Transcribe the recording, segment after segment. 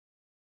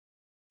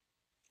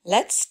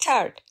Let's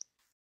start.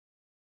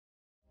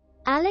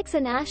 Alex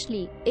and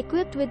Ashley,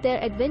 equipped with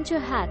their adventure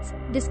hats,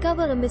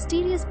 discover a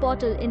mysterious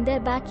portal in their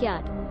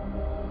backyard.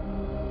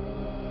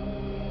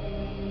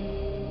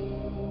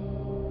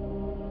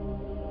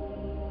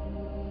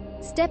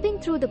 Stepping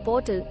through the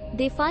portal,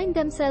 they find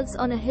themselves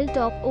on a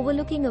hilltop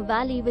overlooking a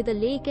valley with a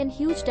lake and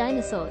huge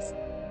dinosaurs.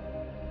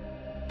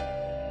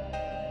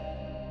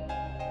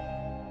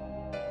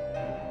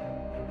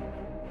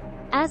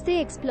 As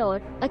they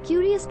explore, a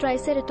curious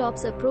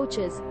Triceratops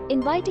approaches,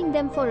 inviting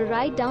them for a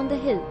ride down the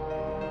hill.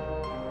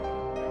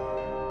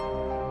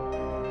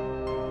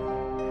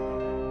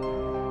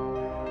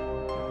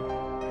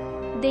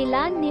 They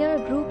land near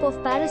a group of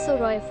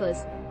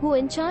Parasaurolophers, who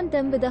enchant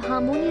them with a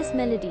harmonious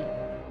melody.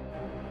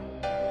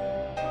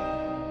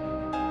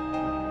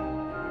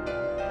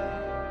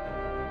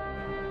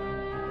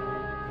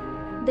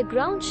 The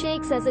ground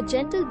shakes as a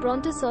gentle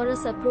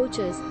Brontosaurus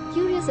approaches,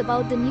 curious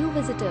about the new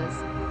visitors.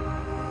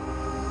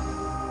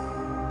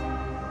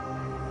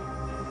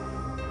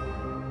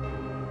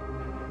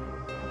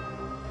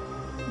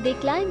 They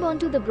climb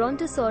onto the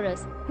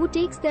Brontosaurus, who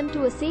takes them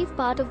to a safe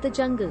part of the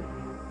jungle.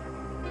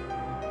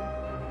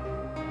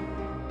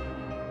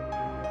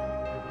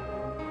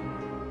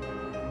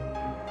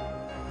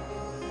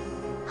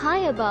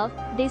 High above,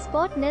 they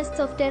spot nests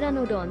of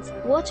pteranodons,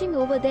 watching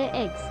over their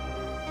eggs.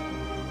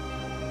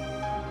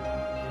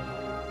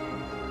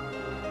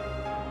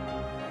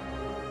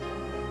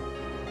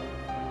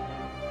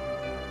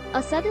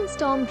 A sudden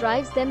storm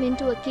drives them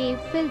into a cave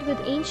filled with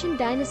ancient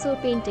dinosaur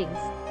paintings.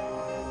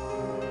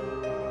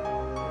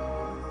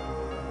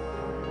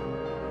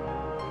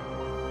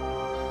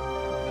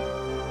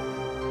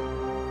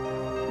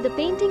 The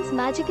paintings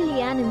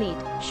magically animate,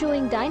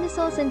 showing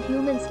dinosaurs and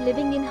humans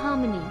living in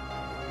harmony.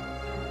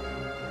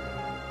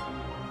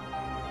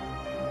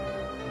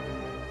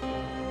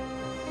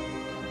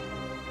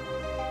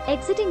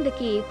 Exiting the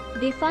cave,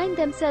 they find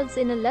themselves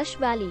in a lush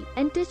valley,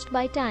 untouched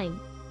by time.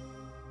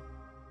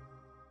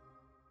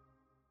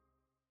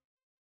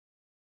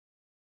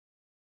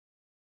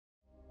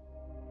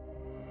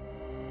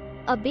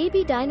 A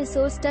baby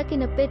dinosaur stuck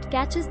in a pit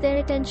catches their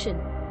attention.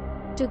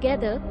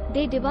 Together,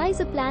 they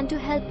devise a plan to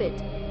help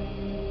it.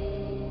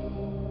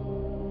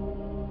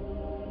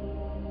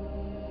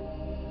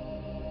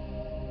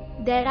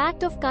 Their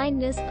act of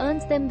kindness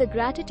earns them the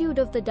gratitude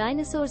of the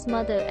dinosaur's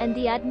mother and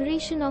the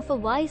admiration of a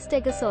wise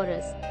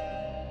Stegosaurus.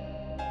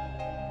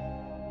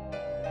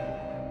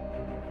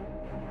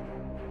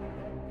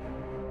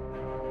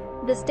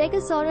 The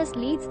Stegosaurus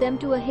leads them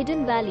to a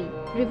hidden valley,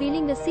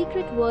 revealing a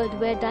secret world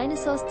where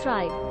dinosaurs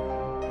thrive.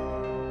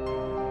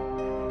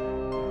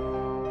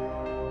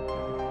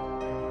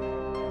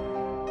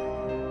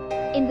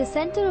 In the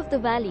center of the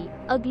valley,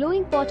 a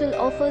glowing portal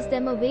offers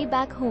them a way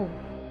back home.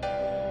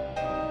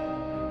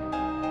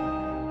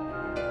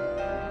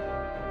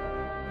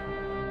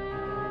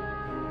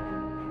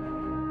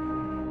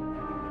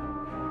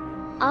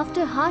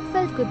 After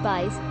heartfelt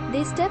goodbyes,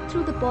 they step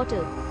through the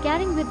portal,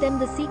 carrying with them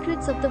the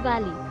secrets of the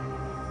valley.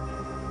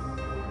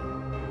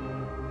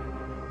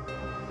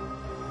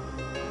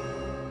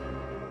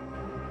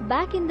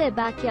 Back in their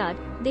backyard,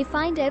 they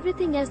find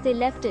everything as they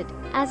left it,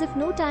 as if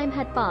no time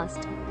had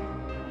passed.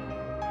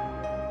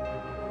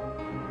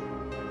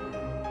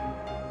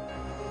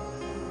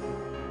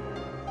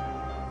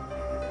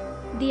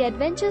 The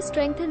adventure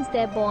strengthens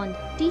their bond,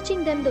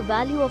 teaching them the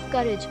value of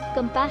courage,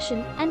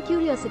 compassion, and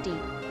curiosity.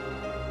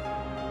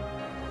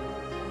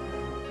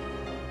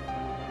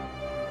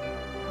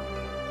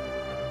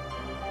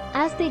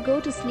 As they go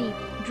to sleep,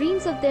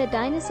 dreams of their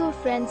dinosaur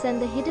friends and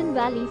the hidden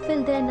valley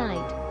fill their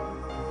night.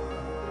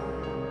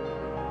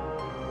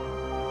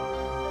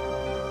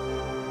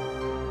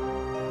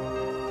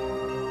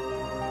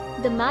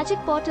 The magic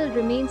portal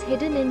remains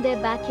hidden in their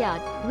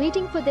backyard,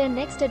 waiting for their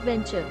next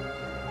adventure.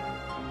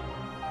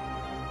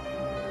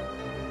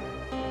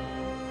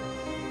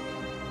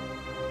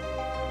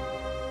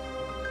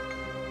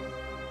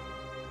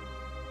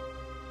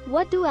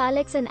 What do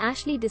Alex and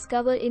Ashley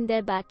discover in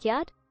their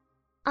backyard?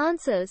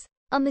 Answers: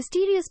 a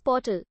mysterious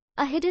portal,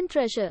 a hidden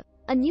treasure,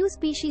 a new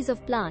species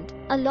of plant,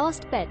 a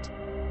lost pet.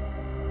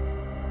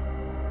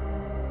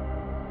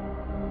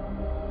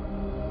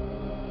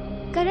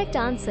 Correct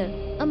answer: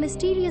 a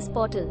mysterious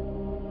portal.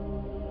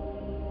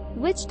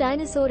 Which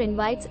dinosaur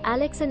invites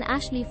Alex and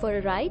Ashley for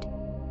a ride?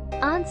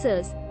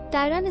 Answers: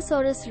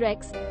 Tyrannosaurus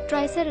rex,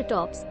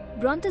 Triceratops,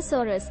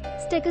 Brontosaurus,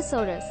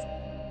 Stegosaurus.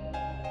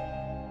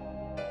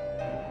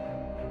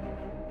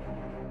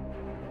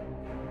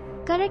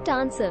 Correct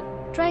answer: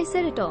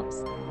 Triceratops.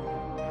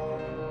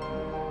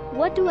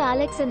 What do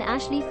Alex and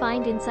Ashley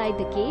find inside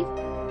the cave?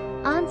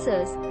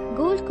 Answers: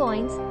 gold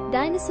coins,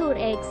 dinosaur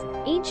eggs,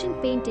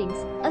 ancient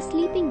paintings, a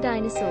sleeping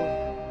dinosaur.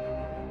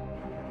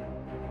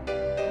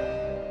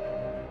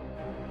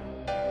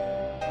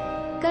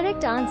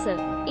 Correct answer: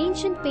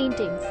 ancient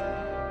paintings.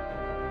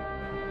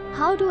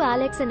 How do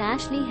Alex and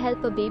Ashley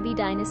help a baby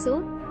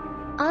dinosaur?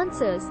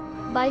 Answers: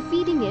 by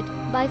feeding it,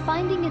 by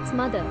finding its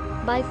mother,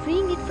 by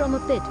freeing it from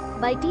a pit,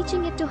 by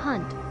teaching it to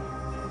hunt.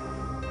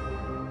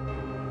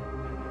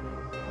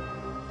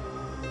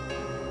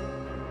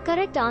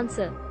 Correct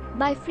answer.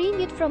 By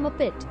freeing it from a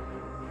pit.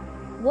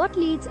 What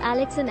leads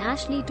Alex and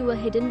Ashley to a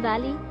hidden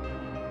valley?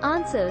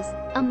 Answers: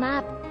 a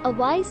map, a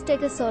wise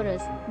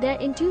stegosaurus, their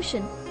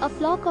intuition, a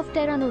flock of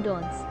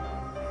pteranodons.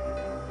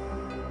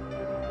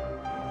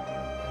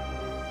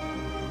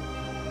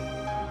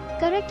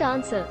 Correct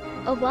answer: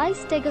 a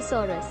wise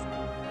stegosaurus.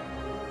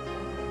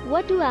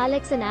 What do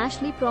Alex and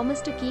Ashley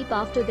promise to keep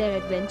after their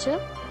adventure?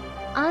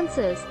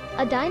 Answers: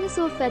 a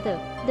dinosaur feather,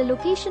 the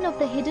location of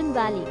the hidden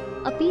valley,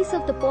 a piece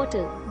of the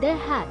portal, their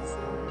hats.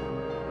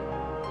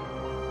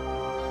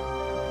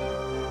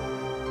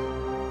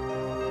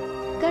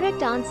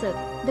 Correct answer: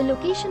 the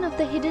location of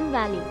the hidden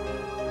valley.